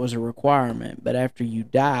if that was a requirement, but after you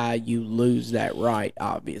die, you lose that right,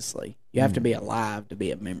 obviously. You have to be alive to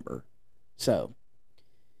be a member. So,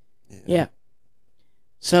 yeah.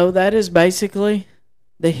 So that is basically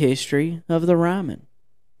the history of the Ryman.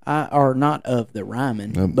 Or not of the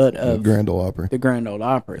Ryman, but of the Grand Ole Opry. The Grand Ole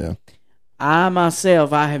Opry. Yeah. I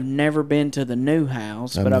myself, I have never been to the new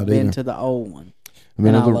house, but I've been to the old one.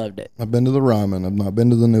 And I loved it. I've been to the Ryman. I've not been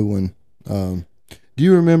to the new one. Do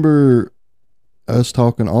you remember us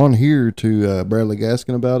talking on here to Bradley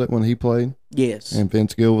Gaskin about it when he played? Yes. And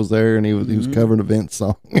Vince Gill was there, and he was covering a Vince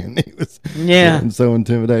song, and he was so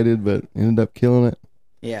intimidated, but ended up killing it.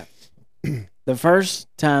 Yeah. The first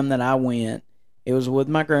time that I went, it was with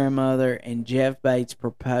my grandmother, and Jeff Bates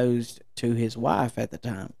proposed to his wife at the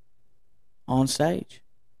time on stage.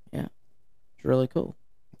 Yeah. It's really cool.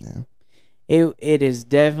 Yeah. It is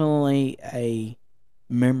definitely a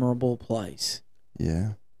memorable place.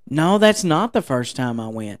 Yeah. No, that's not the first time I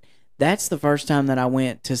went. That's the first time that I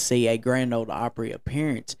went to see a Grand Ole Opry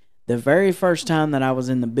appearance. The very first time that I was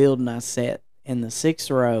in the building, I sat in the 6th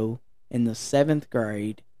row in the 7th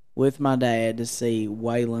grade with my dad to see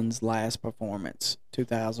Waylon's last performance,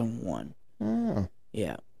 2001. Oh.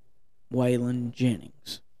 Yeah. Waylon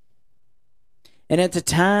Jennings. And at the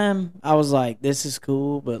time, I was like, this is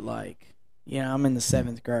cool, but like, I'm in the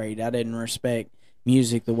 7th grade. I didn't respect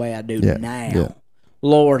music the way I do now. Yeah.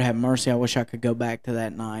 Lord have mercy. I wish I could go back to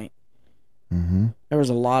that night. Mm-hmm. There was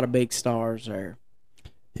a lot of big stars there.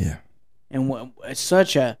 Yeah. And it's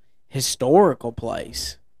such a historical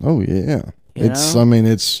place. Oh, yeah. I mean,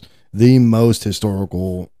 it's the most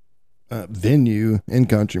historical venue in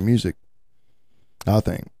country music, I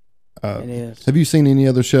think. It is. Have you seen any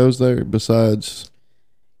other shows there besides...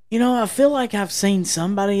 I feel like I've seen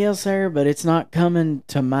somebody else there, but it's not coming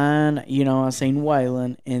to mind. I've seen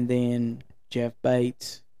Waylon and then Jeff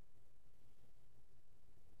Bates.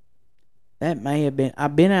 That may have been...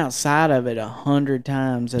 I've been outside of it 100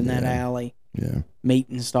 times in that alley. Yeah.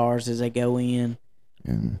 Meeting stars as they go in.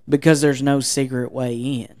 Yeah. Because there's no secret way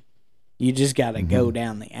in. You just got to go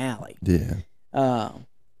down the alley. Yeah.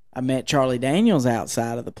 I met Charlie Daniels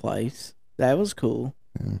outside of the place. That was cool.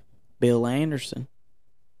 Yeah. Bill Anderson.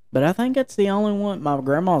 But I think that's the only one. My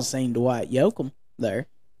grandma's seen Dwight Yoakam there.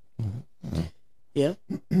 Mm-hmm. Yep.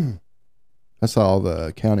 I saw all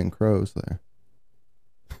the Counting Crows there.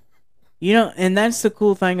 And that's the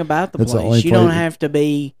cool thing about the That's place. You don't have to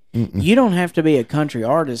be a country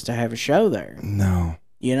artist to have a show there. No.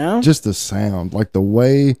 Just the sound, like the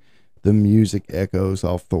way the music echoes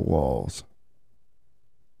off the walls.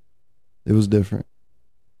 It was different.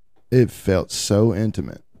 It felt so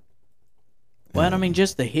intimate. Well, I mean,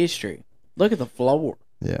 just the history. Look at the floor.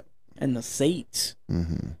 Yeah. And the seats.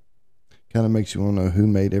 Mm-hmm. Kind of makes you want to know who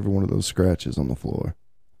made every one of those scratches on the floor.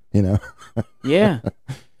 Yeah.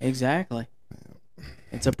 Exactly.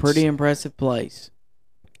 It's a pretty impressive place.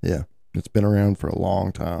 Yeah. It's been around for a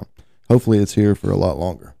long time. Hopefully it's here for a lot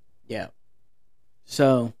longer. Yeah.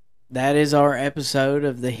 So, that is our episode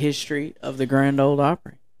of the history of the Grand Ole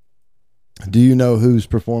Opry. Do you know who's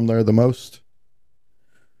performed there the most?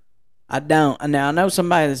 I don't. Now, I know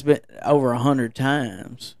somebody that's been over 100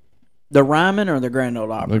 times. The Ryman or the Grand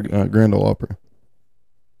Ole Opry? The Grand Ole Opry.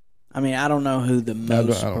 I mean, I don't know who the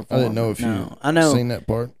most I didn't know if you seen that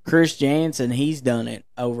part. Chris Jansen, he's done it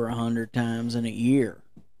over 100 times in a year.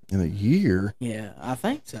 In a year? Yeah, I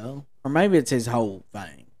think so. Or maybe it's his whole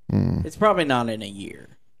thing. It's probably not in a year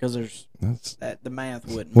because the math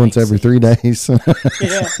wouldn't. Once every 3 days.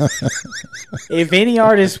 Yeah. If any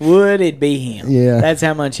artist would, it'd be him. Yeah, that's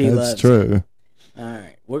how much he loves. That's true. All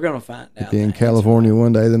right, we're gonna find out. Be in California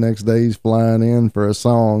one day, the next day he's flying in for a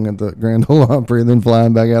song at the Grand Ole Opry, and then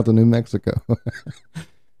flying back out to New Mexico.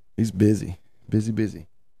 He's busy.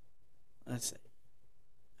 Let's see.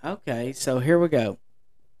 Okay, so here we go.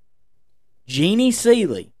 Jeannie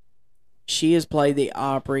Seeley. She has played the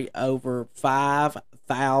Opry over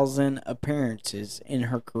 5,000 appearances in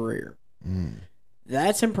her career.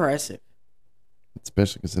 That's impressive.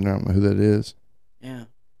 Especially considering I don't know who that is. Yeah.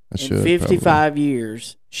 In 55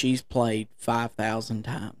 years, she's played 5,000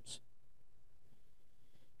 times.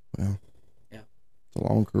 Well, yeah, it's a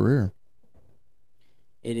long career.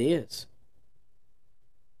 It is.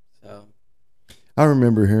 So, I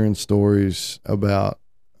remember hearing stories about,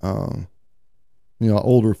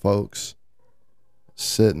 older folks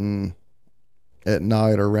sitting at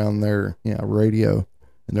night around their radio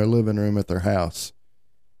in their living room at their house,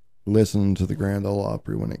 listening to the Grand Ole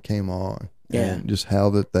Opry when it came on. Yeah. And just how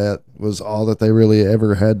that was all that they really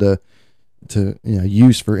ever had to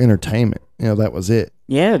use for entertainment. That was it.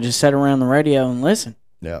 Yeah, just sit around the radio and listen.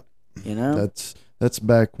 Yeah. That's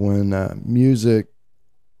back when music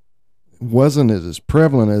wasn't as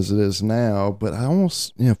prevalent as it is now, but I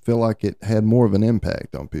almost feel like it had more of an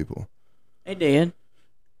impact on people. It did.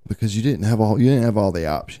 Because you didn't have all the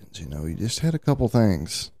options, you just had a couple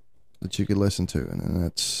things that you could listen to, and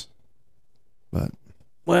that's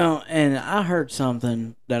well, and I heard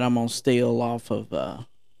something that I'm gonna steal off of a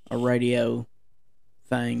radio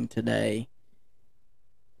thing today.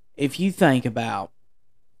 If you think about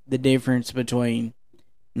the difference between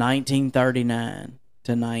 1939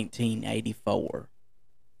 to 1984,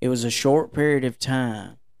 it was a short period of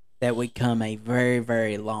time that we come a very,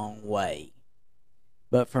 very long way.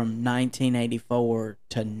 But from 1984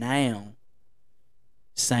 to now,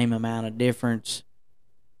 same amount of difference,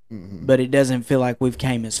 but it doesn't feel like we've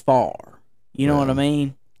came as far. You know what I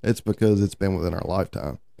mean? It's because it's been within our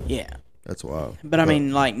lifetime. Yeah. That's why. But I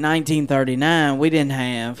mean, like 1939, we didn't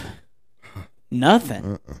have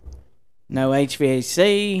nothing. No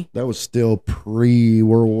HVAC. That was still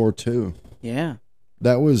pre-World War II. Yeah.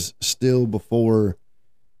 That was still before,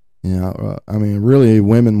 really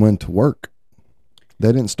women went to work.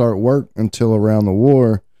 They didn't start work until around the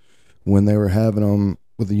war when they were having them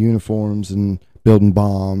with the uniforms and building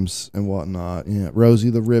bombs and whatnot. Rosie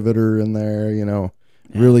the Riveter in there,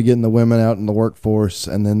 really getting the women out in the workforce,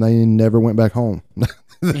 and then they never went back home.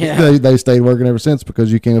 They stayed working ever since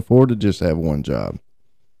because you can't afford to just have one job.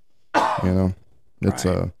 It's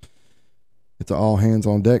right. It's an all hands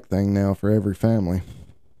on deck thing now for every family.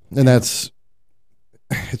 And it's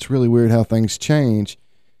really weird how things change.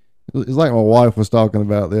 It's like my wife was talking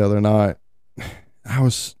about the other night. I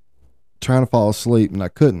was trying to fall asleep and I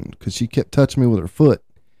couldn't because she kept touching me with her foot.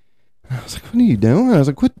 I was like, "What are you doing?" I was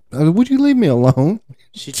like, would you leave me alone?"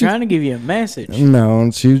 She's trying to give you a message. No,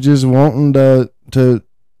 and she was just wanting to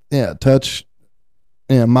touch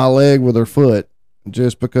my leg with her foot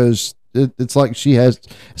just because it's like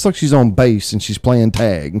she's on base and she's playing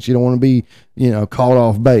tag and she don't want to be, caught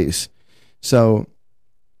off base. So,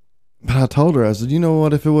 but I told her, I said, you know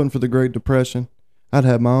what, if it wasn't for the Great Depression, I'd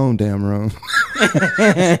have my own damn room.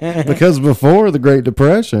 Because before the Great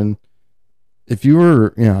Depression, if you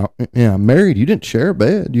were, married, you didn't share a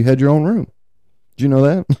bed. You had your own room. Did you know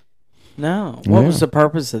that? No. What was the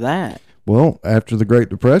purpose of that? Well, after the Great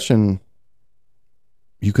Depression,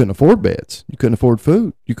 you couldn't afford beds. You couldn't afford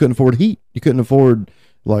food. You couldn't afford heat. You couldn't afford,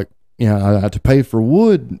 I had to pay for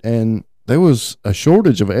wood, and there was a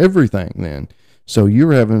shortage of everything then. So you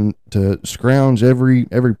were having to scrounge every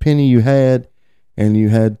penny you had, and you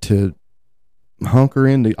had to hunker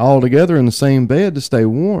in all together in the same bed to stay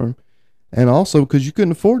warm. And also because you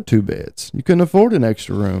couldn't afford 2 beds. You couldn't afford an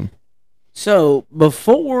extra room. So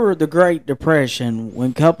before the Great Depression,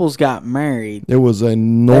 when couples got married, it was a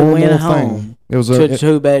normal they went thing. Home it was to a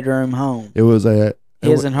 2-bedroom home. It was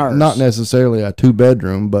his and hers. Not necessarily a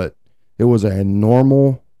 2-bedroom, but it was a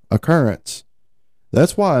normal occurrence.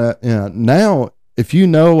 That's why now, if you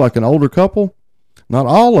know like an older couple, not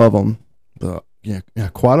all of them, but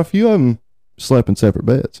quite a few of them slept in separate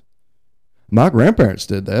beds. My grandparents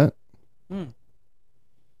did that.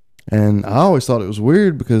 And I always thought it was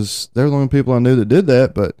weird because they're the only people I knew that did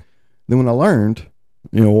that. But then when I learned,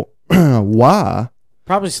 why.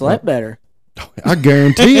 Probably slept better. I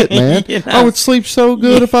guarantee it, man. I would sleep so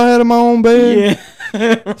good if I had my own bed.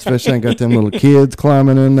 Yeah. Especially I got them little kids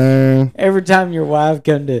climbing in there. Every time your wife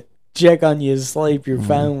come to check on you to sleep, your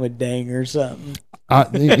phone would ding or something.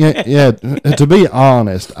 To be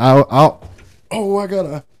honest, I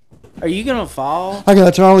gotta. Are you gonna fall? I got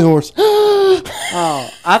a Charlie horse. Oh,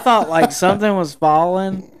 I thought like something was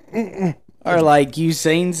falling, or like you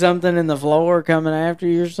seen something in the floor coming after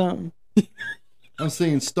you or something. I'm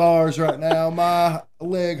seeing stars right now. My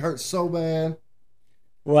leg hurts so bad.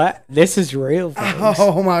 What? This is real, folks.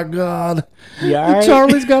 Oh my God! Right?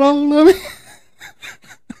 Charlie's got a hold of me.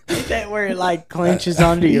 Is that where it like clenches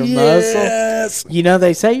onto your muscle? You know,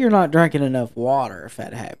 they say you're not drinking enough water if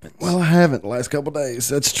that happens. Well, I haven't the last couple of days.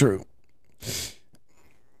 That's true.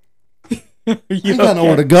 I got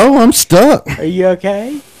nowhere to go. I'm stuck. Are you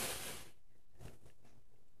okay?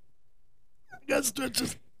 I got to stretch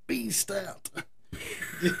this beast out.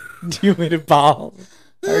 Do you want me to pause?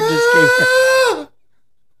 Or just keep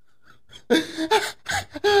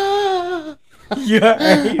You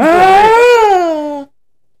alright,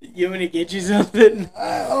 you want me to get you something?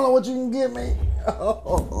 I don't know what you can get me.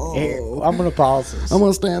 Here, I'm going to pause this. I'm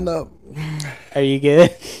going to stand up. Are you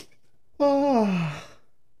good?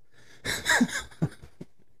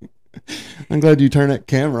 I'm glad you turned that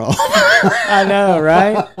camera off. I know,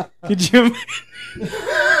 right? Could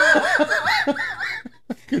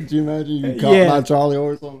you imagine you caught my Charlie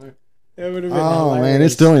horse on there? That would have been hilarious. Man, it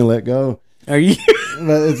still ain't let go. Are you?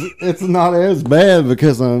 But it's not as bad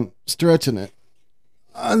because I'm stretching it.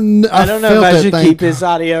 I don't know if I should keep this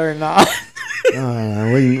audio or not.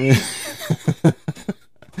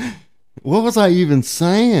 What was I even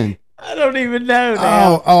saying? I don't even know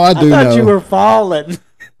now. I do know. I thought you were falling.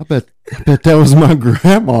 I bet that was my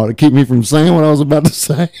grandma to keep me from saying what I was about to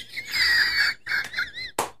say.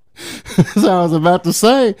 As I was about to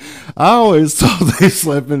say, I always thought they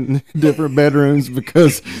slept in different bedrooms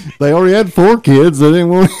because they already had 4 kids. They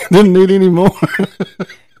didn't need any more.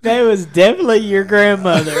 That was definitely your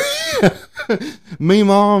grandmother. Me,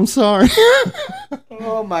 Mom, sorry.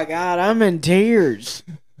 Oh my God, I'm in tears.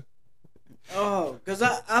 Oh, because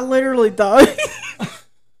I literally thought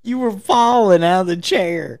you were falling out of the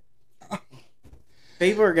chair.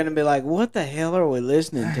 People are going to be like, what the hell are we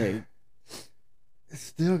listening to? It's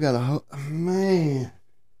still got a hold. Man.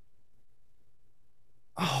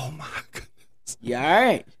 Oh my goodness. You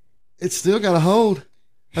alright? It's still got a hold.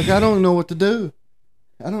 Like, I don't know what to do.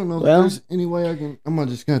 I don't know if there's any way I can. I'm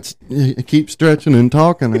just going to keep stretching and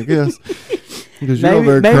talking, I guess. Because you're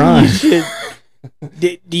over there crying. You should.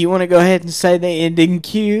 Do you want to go ahead and say the ending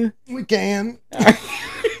cue? We can. All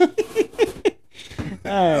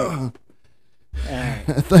right.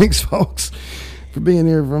 Thanks, folks, for being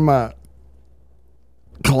here for my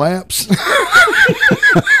collapse.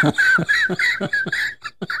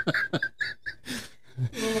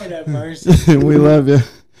 Lord have mercy. We love you.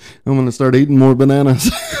 I'm going to start eating more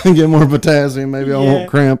bananas and get more potassium. Maybe I won't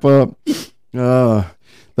cramp up.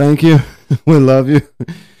 Thank you. We love you.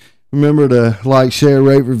 Remember to like, share,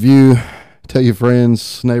 rate, review. Tell your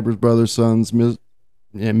friends, neighbors, brothers, sons,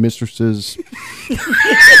 mistresses,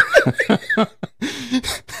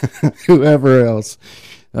 whoever else.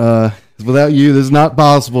 Without you, this is not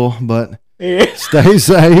possible, but stay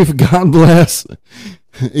safe. God bless.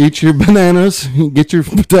 Eat your bananas. Get your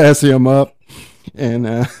potassium up.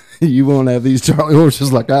 And you won't have these Charlie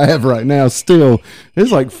horses like I have right now. Still,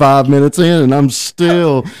 it's like 5 minutes in, and I'm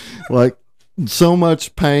still like so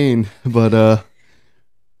much pain. But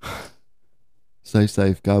stay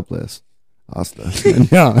safe. God bless. Hasta.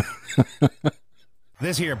 Yeah.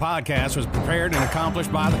 This here podcast was prepared and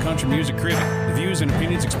accomplished by the Country Music Critic. The views and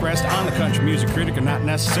opinions expressed on the Country Music Critic are not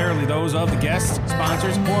necessarily those of the guests,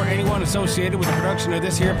 sponsors, or anyone associated with the production of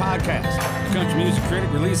this here podcast. The Country Music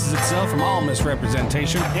Critic releases itself from all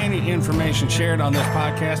misrepresentation. Any information shared on this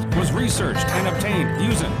podcast was researched and obtained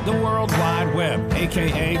using the World Wide Web,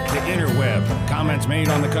 aka the interweb. Comments made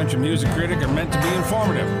on the Country Music Critic are meant to be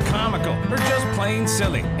informative, comical, or just plain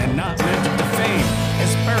silly, and not meant to defame,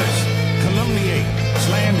 asperse, calumniate,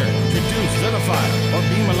 slander, traduce, vilify, or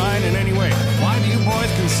be malign in any way. Why do you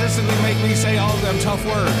boys consistently make me say all them tough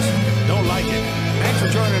words? Don't like it. Thanks for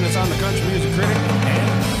joining us on the Country Music Critic,